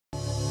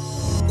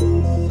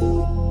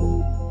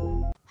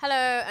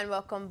Hello and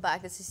welcome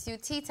back. This is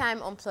Tea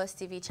Time on Plus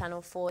TV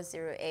channel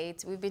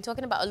 408. We've been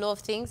talking about a lot of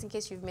things in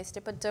case you've missed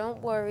it, but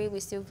don't worry,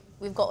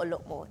 we've got a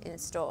lot more in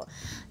store.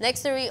 Next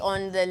story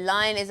on the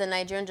line is a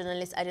Nigerian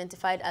journalist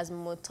identified as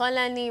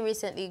Motolani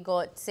recently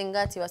got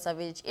singer Tiwa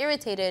Savage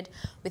irritated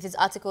with his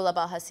article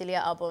about her Celia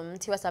album.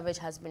 Tiwa Savage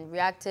has been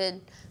reacted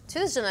to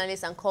this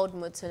journalist and called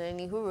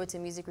Motolani, who wrote a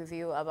music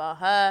review about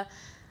her.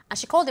 And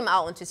she called him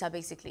out on Twitter,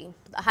 basically.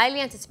 The highly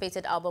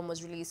anticipated album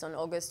was released on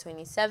August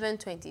 27,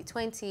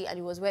 2020, and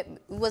it was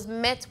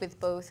met with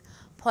both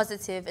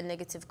positive and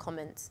negative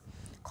comments.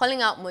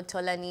 Calling out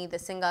Motolani, the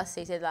singer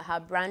stated that her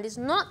brand is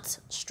not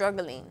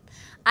struggling,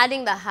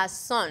 adding that her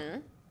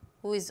son,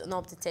 who is not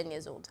up to 10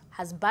 years old,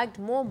 has bagged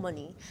more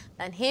money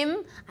than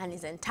him and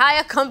his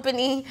entire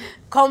company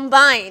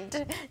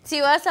combined.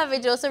 Tiwa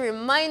Savage also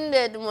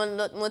reminded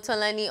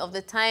Motolani of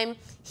the time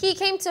he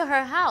came to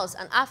her house,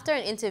 and after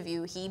an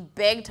interview, he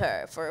begged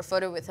her for a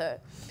photo with her.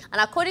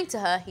 And according to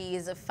her, he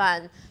is a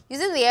fan,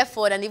 using the F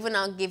word and even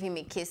now gave him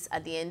a kiss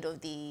at the end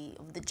of the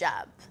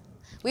jab.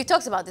 We've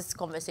talked about this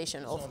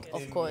conversation,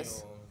 of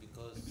course.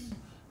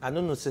 I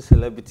don't know, say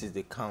celebrities,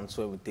 they count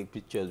when we take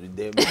pictures with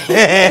them.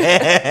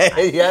 yeah.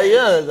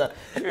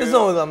 This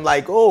one, I'm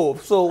like, oh,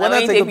 so when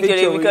I take a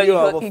picture with you,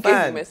 I'm a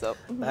fan.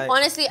 Like,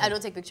 honestly, I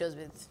don't take pictures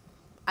with.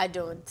 I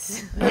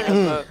don't.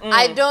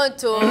 I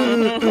don't.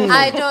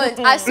 I don't.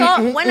 I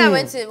saw when I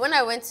went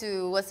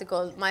to what's it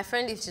called? My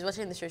friend, if she's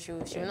watching the show, she'll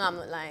know I'm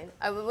not lying.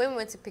 When we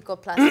went to pick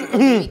up plastic on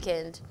the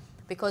weekend,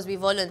 because we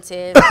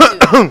volunteered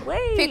to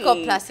pick up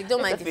plastic.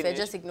 Don't mind if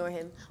just ignore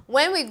him.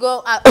 When we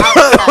go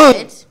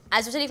outside,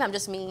 especially if I'm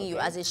just meeting you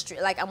as a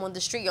street, like I'm on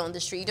the street, you're on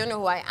the street, you don't know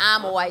who I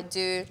am or what I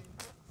do.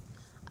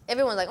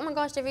 Everyone's like, oh my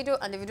gosh, Davido.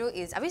 And Davido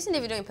is, have you seen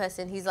Davido in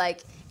person? He's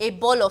like a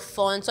ball of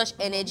fun, such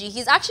energy.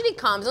 He's actually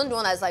calm. He's not the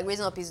one that's like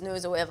raising up his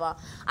nose or whatever.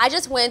 I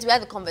just went, we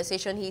had the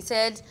conversation. He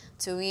said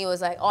to me, he was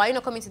like, oh, are you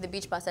not coming to the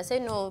beach past? I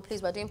said, no,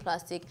 please, we're doing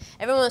plastic.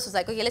 Everyone else was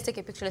like, okay, let's take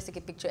a picture, let's take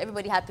a picture.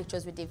 Everybody had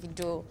pictures with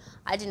Davido.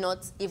 I did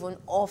not even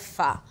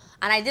offer.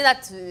 And I did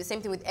that to the same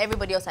thing with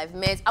everybody else I've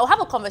met. I'll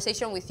have a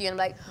conversation with you and I'm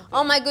like,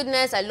 oh my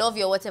goodness, I love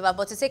you or whatever.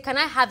 But to say, can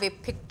I have a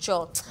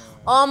picture?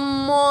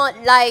 More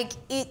like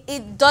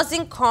it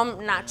doesn't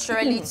come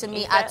naturally to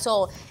me at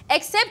all,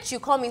 except you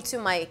come into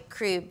my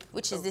crib,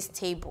 which is this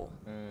table.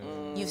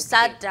 You've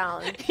sat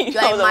down, you're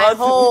in my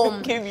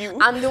home,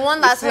 I'm the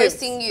one that's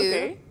hosting you.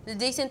 Okay. The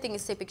decent thing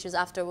is take pictures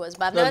afterwards,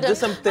 but I've never done. The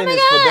decent thing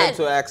is for them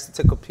to ask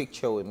to take a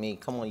picture with me.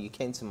 Come on, you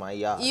came to my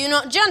yard. You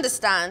know, do you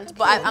understand? Okay.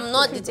 But I'm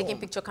not the taking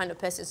picture kind of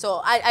person.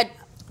 So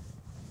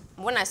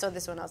when I saw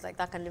this one, I was like,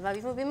 that can never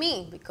even be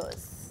me,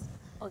 because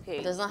okay,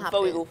 it does not happen.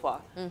 Before we go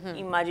far,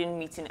 imagine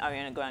meeting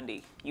Ariana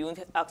Grande. You won't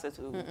ask her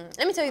to.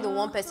 Let me tell you the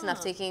one person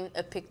I've taken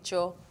a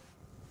picture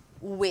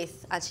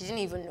with, and she didn't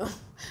even know,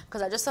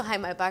 because I just saw her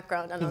in my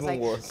background, and I was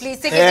like, please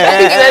take it.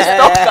 That's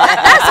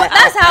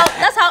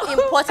how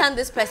important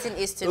this person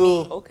is to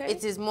me. Okay.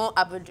 It is more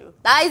Abudu.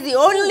 That is the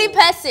only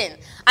person.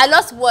 I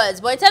lost words,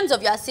 but in terms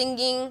of your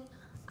singing,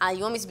 and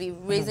you want me to be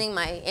raising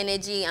my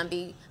energy and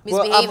be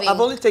misbehaving. Well,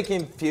 I've only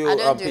taken few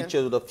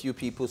pictures with a few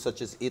people,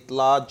 such as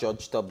Hitler,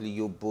 George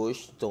W.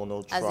 Bush,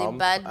 Donald Trump. As a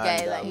bad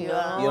guy like you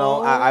are. You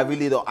know, I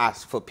really don't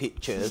ask for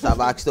pictures. I've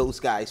asked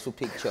those guys for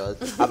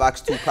pictures. I've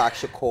asked Tupac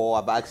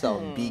Shakur. I've asked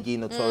Biggie,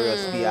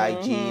 Notorious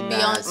B.I.G.,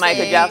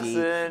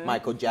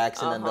 Michael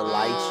Jackson, and the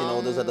likes. You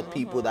know, those are the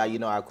people that, you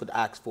know, I could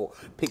ask for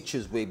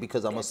pictures with,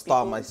 because I'm a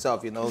star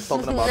myself, you know,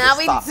 talking about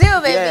the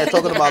star. Yeah,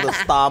 talking about the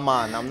star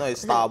man. I'm not a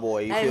star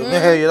boy, you feel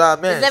me? You know what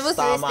I mean? Level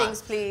serious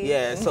things, please.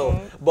 Yeah, so,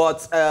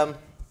 but at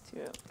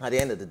the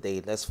end of the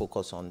day, let's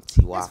focus on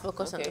Tiwa. Let's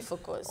focus on the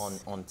focus.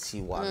 On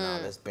Tiwa now.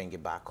 Let's bring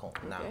it back home.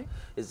 Now,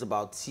 it's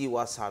about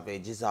Tiwa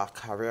Savage. Is our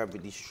career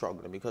really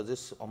struggling? Because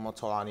this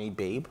Motolani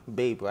babe,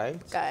 right?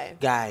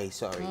 Guy,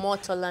 sorry.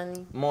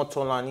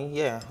 Motolani,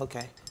 yeah,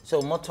 okay.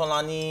 So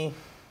Motolani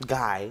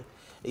guy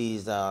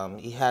is,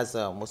 he has,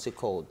 what's it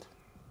called?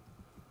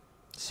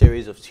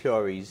 Series of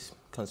theories.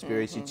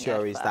 Conspiracy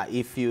theories that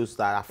he feels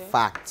that are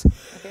fact,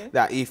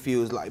 that he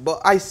feels like.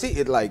 But I see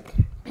it like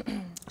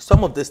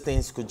some of these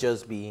things could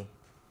just be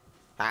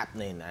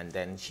happening, and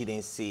then she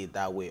didn't see it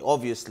that way.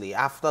 Obviously,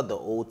 after the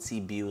OT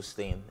bills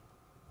thing,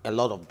 a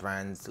lot of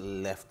brands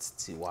left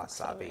Tiwa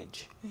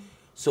Savage.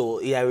 So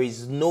there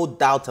is no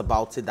doubt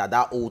about it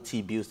that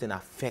OT bills thing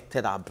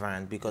affected our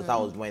brand, because that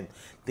was when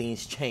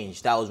things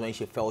changed. That was when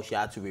she felt she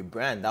had to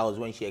rebrand. That was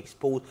when she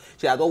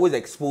had always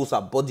exposed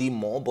her body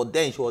more, but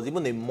then she was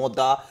even a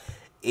mother,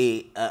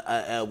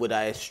 with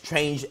a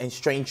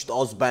estranged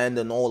husband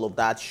and all of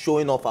that,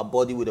 showing off her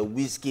body with a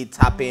whiskey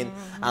tapping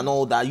and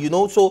all that, you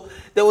know. So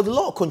there was a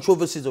lot of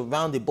controversies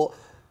around it, but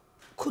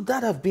Could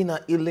that have been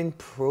a healing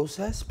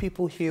process?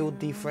 People heal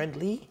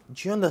differently.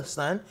 Do you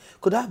understand?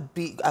 Could that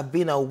have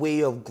been a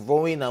way of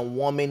growing and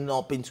warming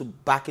up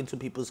back into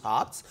people's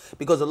hearts?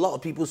 Because a lot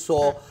of people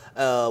saw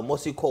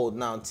what's it called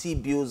now,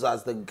 T-Bills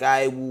as the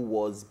guy who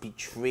was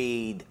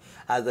betrayed,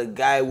 as the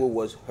guy who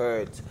was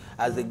hurt,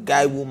 as the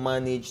guy who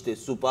managed the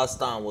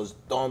superstar and was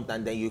dumped,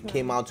 and then you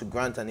came out to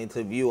grant an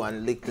interview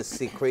and leaked the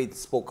secret,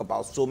 spoke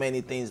about so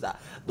many things that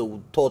the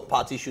third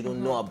party shouldn't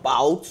know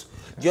about.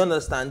 Do you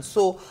understand?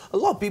 So a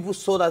lot of people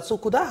saw that. So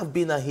could that have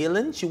been a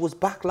healing? She was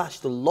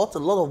backlashed a lot. A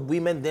lot of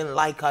women didn't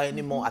like her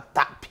anymore at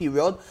that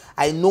period.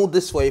 I know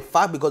this for a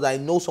fact because I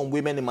know some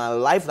women in my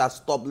life that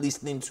stopped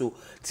listening to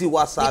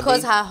Tiwa Savage.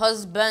 Because her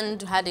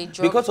husband had a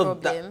drug problem.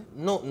 That,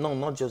 no,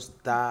 not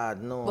just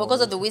that. No.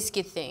 Because of the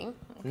whiskey thing.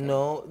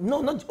 No,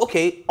 not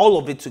okay. All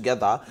of it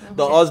together. Okay.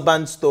 The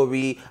husband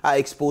story, her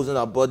exposing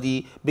her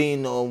body,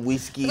 being on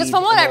whiskey. Because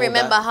from what I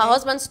remember, her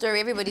husband's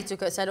story, everybody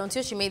took her side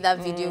until she made that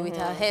video with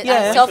her head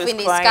herself in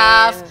a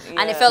scarf,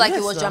 and it felt like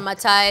it was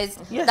dramatized.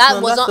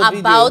 That was not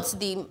about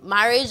the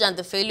marriage and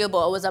the failure,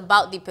 but it was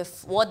about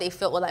what they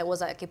felt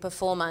was like a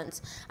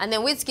performance. And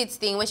then Whiskey's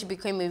thing, when she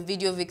became a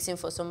video vixen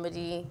for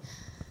somebody.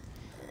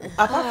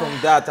 Apart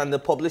from that, and the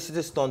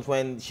publicity stunt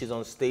when she's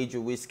on stage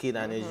with Whiskey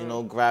and is, you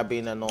know,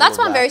 grabbing and all That's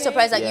why that. I'm very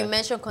surprised that you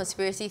mentioned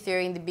conspiracy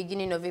theory in the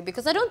beginning of it,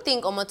 because I don't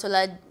think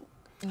Omotola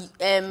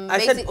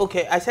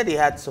I said he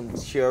had some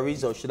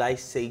theories, or should I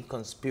say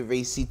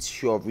conspiracy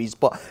theories?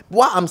 But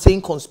what I'm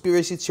saying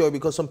conspiracy theory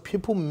because some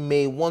people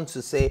may want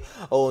to say,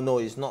 oh no,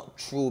 it's not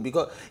true,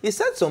 because he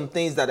said some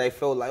things that I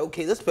felt like,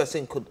 okay, this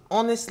person could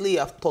honestly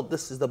have thought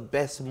this is the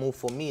best move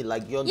for me.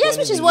 Like you're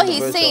which is what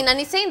he's saying, and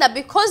he's saying that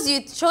because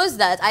you chose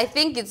that, I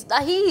think it's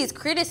that he is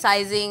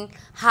criticizing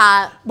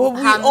her. But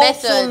we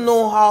also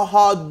know how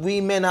hard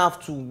women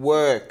have to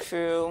work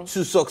to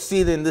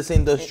succeed in this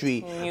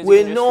industry.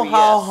 We know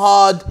how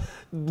hard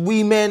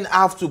women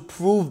have to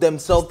prove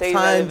themselves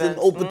times and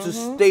open to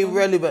stay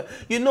relevant.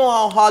 You know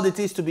how hard it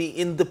is to be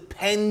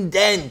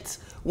independent.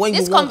 When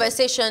this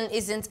conversation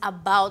isn't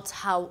about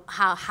how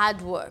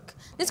hard work.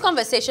 This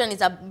conversation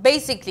is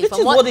basically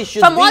from what it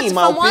should be, in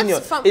my opinion.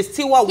 Is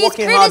Tiwa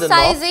working hard enough? He's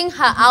criticizing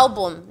her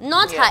album,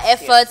 not her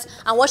efforts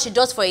and what she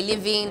does for a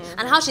living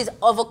and how she's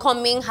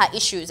overcoming her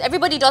issues.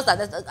 Everybody does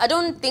that. I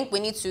don't think we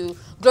need to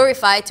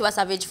glorify Tiwa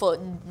Savage for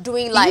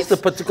doing life. It's a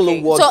particular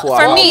word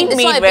for me, this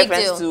is not a big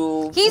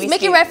deal. He's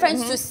making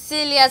reference to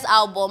Celia's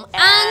album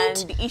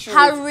and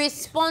her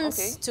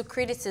response to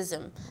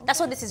criticism. That's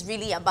what this is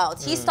really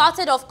about. He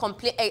started off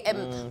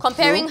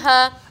comparing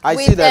her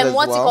with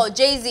what's it called,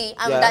 Jay-Z,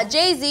 and that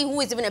Jay-Z, who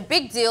is even a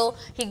big deal,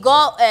 he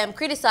got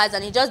criticized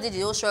and he just did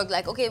the whole shrug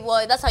like, okay,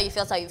 well, that's how you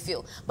feel, that's how you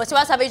feel. But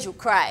Tiwa Savage would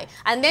cry.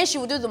 And then she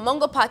would do the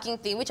Mongo packing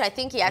thing, which I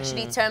think he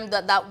actually termed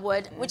that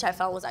word, which I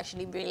found was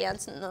actually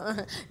brilliant.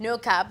 No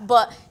cap.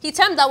 But he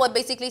termed that word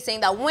basically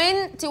saying that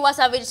when Tiwa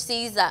Savage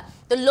sees that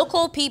the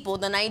local people,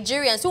 the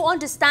Nigerians who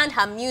understand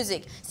her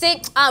music, say,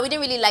 we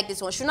didn't really like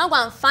this one, should not go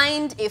and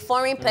find a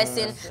foreign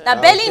person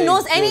that barely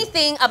knows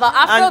anything about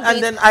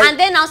Afrobeat, and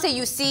then I'll say,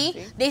 you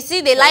see,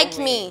 they like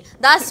me.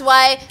 That's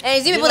why, and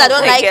you see people that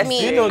don't like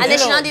me, and then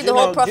she not did the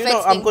whole prophet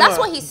thing. That's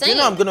what he's saying.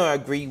 You know, I'm going to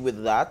agree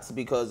with that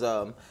because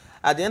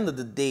at the end of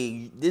the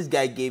day, this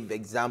guy gave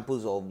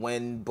examples of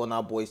when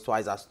Burna Boy's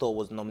Twice As Tall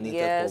was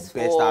nominated for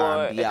Best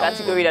R&B. A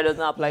category that does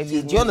not apply to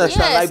you. Do you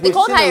understand? Yes, they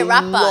called her a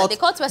rapper. They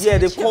called Tiwa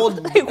they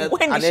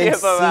called an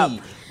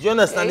MC. Do you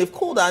understand?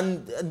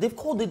 They've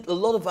called it a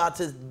lot of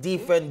artists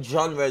different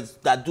genres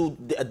that do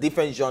a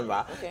different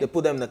genre. They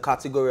put them in the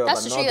category of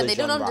another genre. They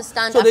don't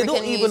understand so African they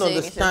don't even music.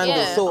 understand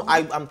it. So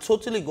I'm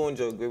totally going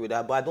to agree with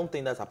that, but I don't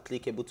think that's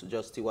applicable to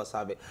just Tiwa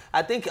Savage.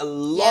 I think a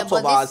lot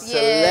of our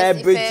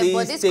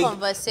celebrities take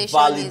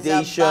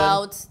validation. Is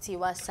about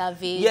Tiwa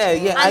Savage.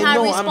 And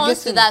her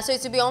response to that. So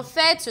it would be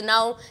unfair to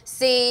now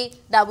say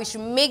that we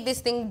should make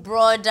this thing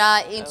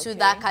broader into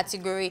that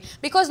category,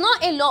 because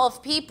not a lot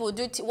of people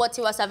do what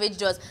Tiwa Savage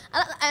does.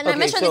 And I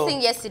mentioned this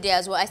thing yesterday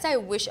as well. I said I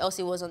wish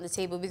Elsie was on the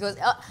table, because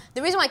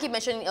the reason why I keep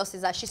mentioning Elsie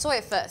is that she saw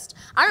it first.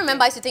 I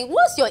remember I used to think,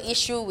 what's your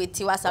issue with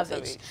Tiwa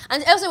Savage?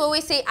 And Elsie will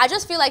always say, I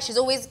just feel like she's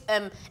always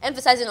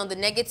emphasizing on the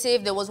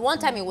negative. There was one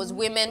time it was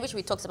women, which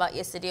we talked about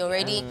yesterday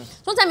already.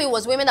 One time it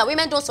was women, that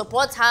women don't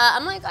support her.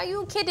 I'm like, are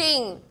you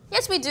kidding?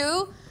 Yes, we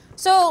do.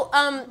 So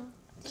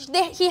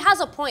he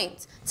has a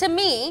point. To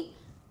me,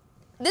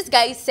 this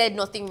guy said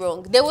nothing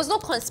wrong. There was no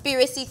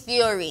conspiracy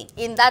theory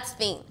in that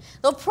thing.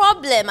 The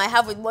problem I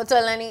have with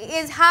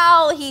Motolani is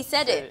how he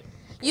said it.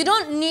 You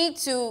don't need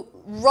to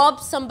rub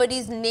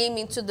somebody's name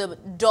into the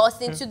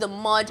dust, into the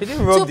mud. She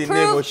didn't rub the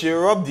name, she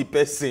rubbed the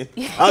person. To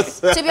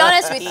be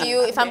honest with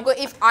you,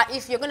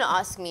 if you're gonna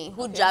ask me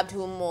who jabbed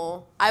who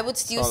more, I would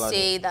still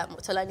say that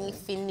Motolani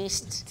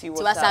finished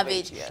Tiwa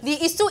Savage.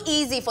 It's too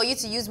easy for you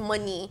to use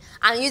money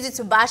and use it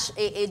to bash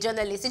a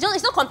journalist.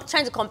 He's not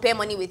trying to compare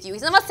money with you.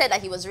 He's never said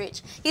that he was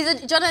rich. He's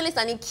a journalist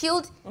and he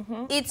killed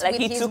it like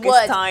with his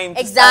words. Time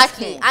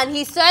exactly. And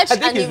he searched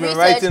and he researched.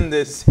 Writing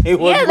this. He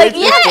was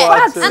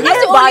and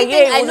that's the only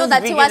thing I know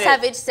that Tiwa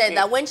Savage said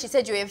that when she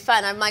said you're a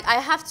fan, I'm like, I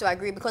have to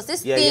agree because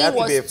this thing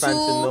was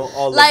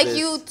too, like,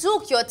 you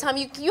took your time.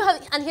 You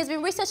have, and he's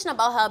been researching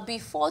about her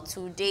before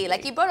today.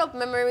 Like, he brought up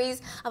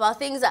memories about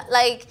things that,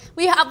 like,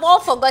 we have all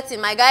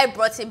forgotten. My guy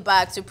brought it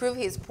back to prove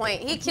his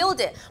point. He killed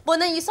it. But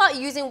then you start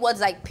using words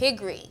like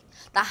piggery.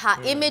 That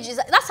her image is,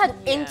 that's an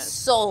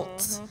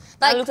insult.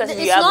 Like,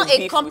 it's not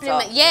a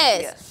compliment.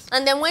 Yes.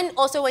 And then when he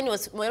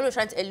was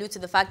trying to allude to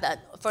the fact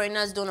that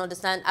foreigners don't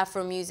understand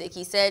Afro music,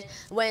 he said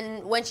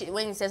when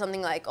he said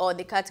something like, oh,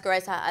 they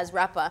categorize her as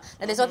rapper,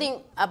 and there's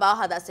nothing about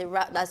her that's a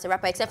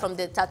rapper except from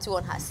the tattoo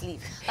on her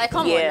sleeve. Like,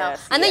 come on now.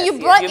 And then you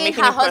brought in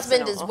her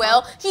husband as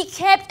well. He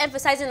kept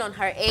emphasizing on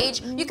her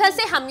age. You can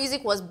say her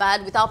music was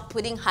bad without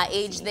putting her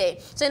age there.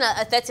 So in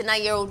a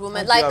 39-year-old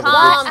woman, like,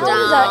 calm down. How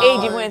does her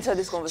age even enter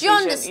this conversation? Do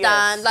you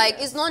understand? Like,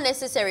 it's not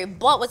necessary.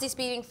 But was he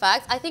speaking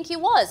facts? I think he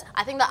was.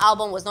 I think the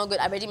album was not good.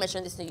 I already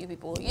mentioned this to you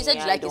people. You said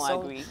you like the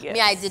song. Me,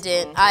 I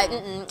didn't.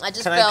 I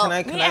just felt.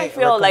 I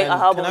feel like a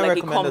album like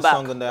a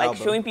comeback, like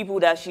showing people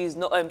that she's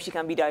not. She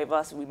can be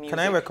diverse with music. Can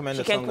I recommend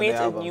a song on the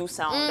album? She can create a new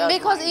sound.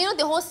 Because you know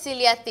the whole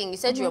Celia thing. You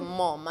said your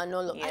mom and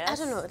all of. I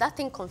don't know. That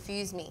thing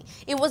confused me.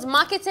 It was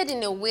marketed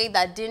in a way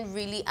that didn't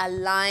really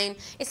align.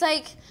 It's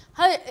like.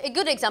 A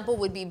good example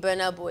would be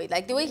Burna Boy.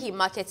 Like, the way he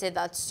marketed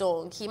that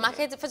song. He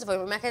marketed, first of all,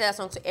 he marketed that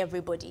song to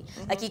everybody.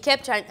 Like, he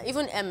kept trying,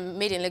 even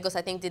Made in Lagos,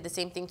 I think, did the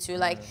same thing too.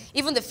 Like,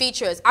 even the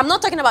features. I'm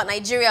not talking about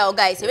Nigeria,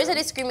 guys. He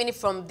started screaming it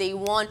from day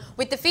one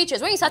with the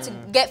features. When you start to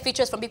get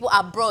features from people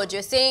abroad,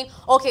 you're saying,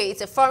 okay,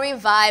 it's a foreign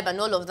vibe and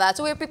all of that.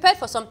 So we're prepared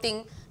for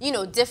something, you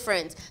know,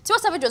 different. Tiwa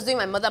Savage was doing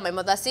my mother,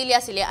 Celia,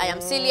 I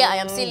am Celia.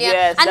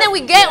 Yes, and then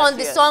we get on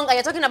the song and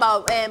you're talking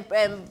about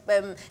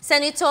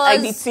senators.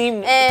 Like the theme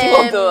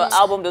of the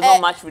album does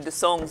not match with the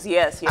songs.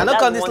 Yes. I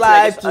look on this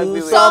live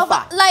to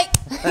suffer. Like,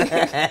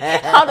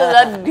 how does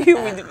that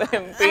deal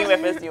with paying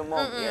reference to your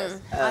mom? Yes.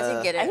 I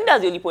didn't get it. I think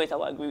that's the only point I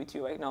would agree with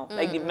you right now.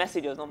 Like, the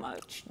message does not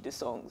match the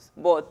songs,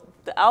 but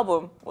the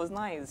album was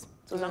nice.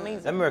 It was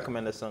amazing. Let me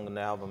recommend a song on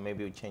the album.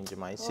 Maybe we'll change your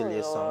mind.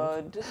 Celia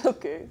song.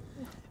 Okay.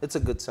 It's a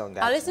good song,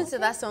 guys. I'll listen to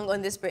that song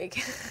on this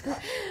break.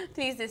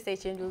 Please stay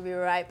tuned. We'll be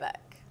right back.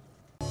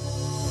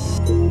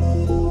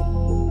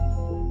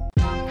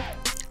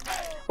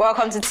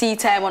 Welcome to Tea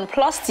Time on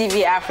Plus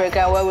TV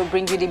Africa, where we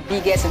bring you the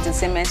biggest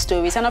entertainment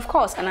stories and, of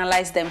course,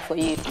 analyze them for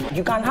you.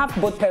 You can have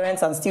both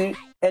parents and still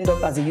end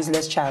up as a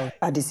useless child.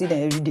 I see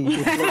them every day.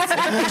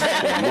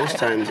 Most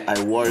times I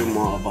worry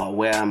more about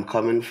where I'm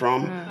coming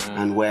from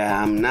and where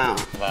I am now.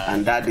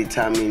 And that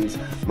determines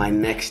my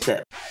next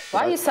step.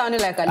 Why are you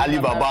sounding like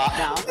Alibaba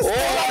now?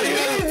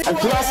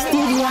 Plus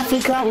TV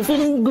Africa, we're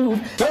feeling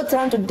good. No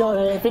time to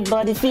dull,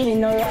 everybody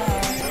feeling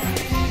alright.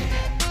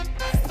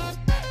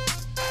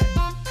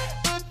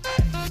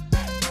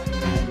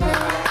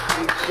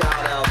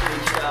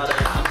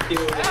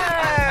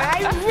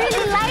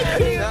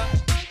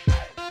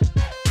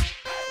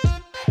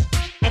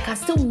 I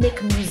still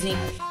make music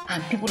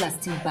and people are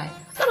still buying.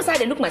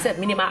 Sometimes I look myself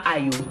minimal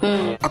IU.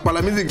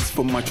 Akpala music is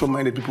for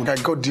mature-minded people. I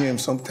got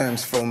DMs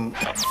sometimes from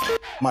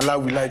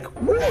Malawi, like,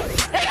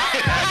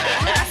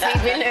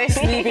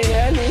 Sleeping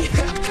early.